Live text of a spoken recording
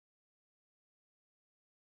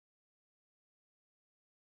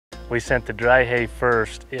We sent the dry hay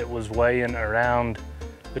first. It was weighing around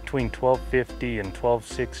between 1250 and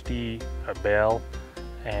 1260 a bale,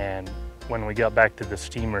 and when we got back to the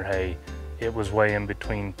steamer hay, it was weighing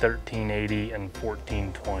between 1380 and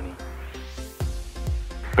 1420.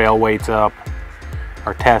 Bale weight's up,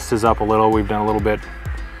 our test is up a little. We've done a little bit,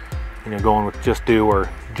 going with just dew or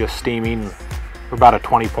just steaming. We're about a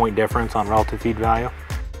 20-point difference on relative feed value.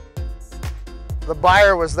 The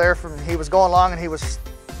buyer was there he was going along and he was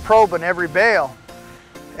probing every bale.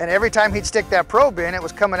 And every time he'd stick that probe in, it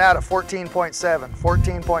was coming out at 14.7,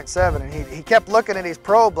 14.7. And he kept looking at his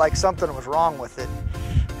probe like something was wrong with it.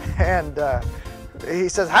 And he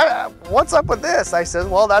says, what's up with this? I said,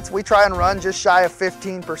 well, we try and run just shy of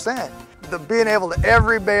 15%. Being able to,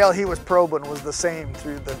 every bale he was probing was the same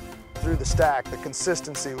through the stack. The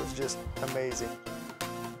consistency was just amazing.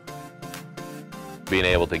 Being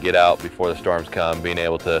able to get out before the storms come, being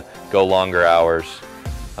able to go longer hours,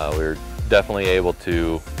 we were definitely able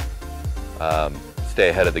to stay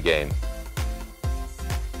ahead of the game.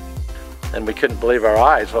 And we couldn't believe our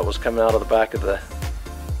eyes what was coming out of the back of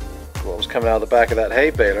that hay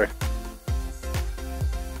baler.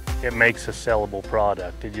 It makes a sellable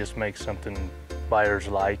product. It just makes something buyers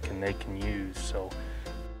like and they can use. So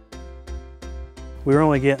we were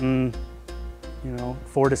only getting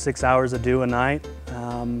 4 to 6 hours of dew a night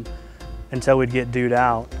until we'd get dewed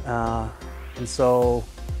out. And so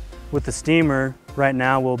with the steamer, right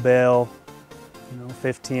now we'll bale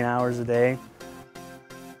 15 hours a day.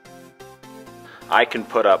 I can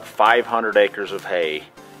put up 500 acres of hay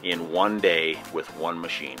in one day with one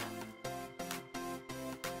machine.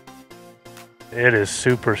 it is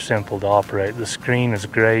super simple to operate. The screen is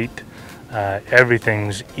great.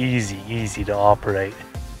 Everything's easy to operate.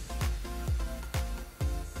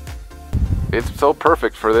 It's so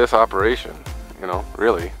perfect for this operation,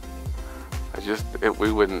 really.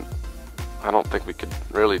 I don't think we could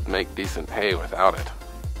really make decent hay without it.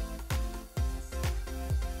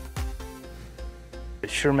 It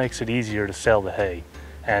sure makes it easier to sell the hay.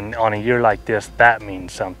 And on a year like this, that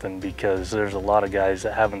means something, because there's a lot of guys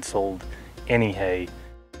that haven't sold any hay.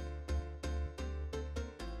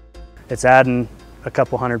 It's adding a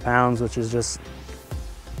couple hundred pounds, which is just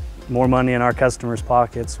more money in our customers'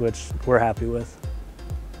 pockets, which we're happy with.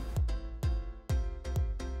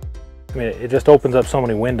 I mean, it just opens up so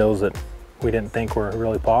many windows that we didn't think were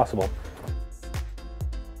really possible.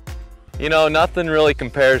 Nothing really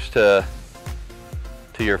compares to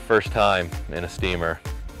your first time in a steamer.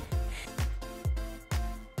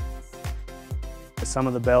 Some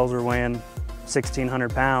of the bales were weighing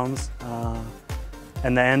 1,600 pounds,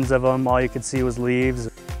 and the ends of them, all you could see was leaves.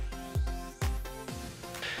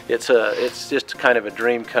 It's just kind of a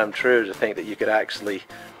dream come true to think that you could actually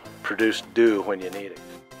produce dew when you need it.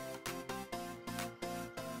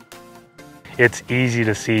 It's easy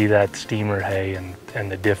to see that steamer hay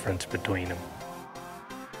and the difference between them.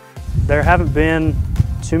 There haven't been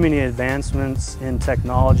too many advancements in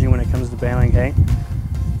technology when it comes to baling hay.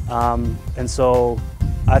 And so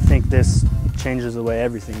I think this changes the way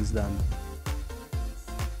everything's done.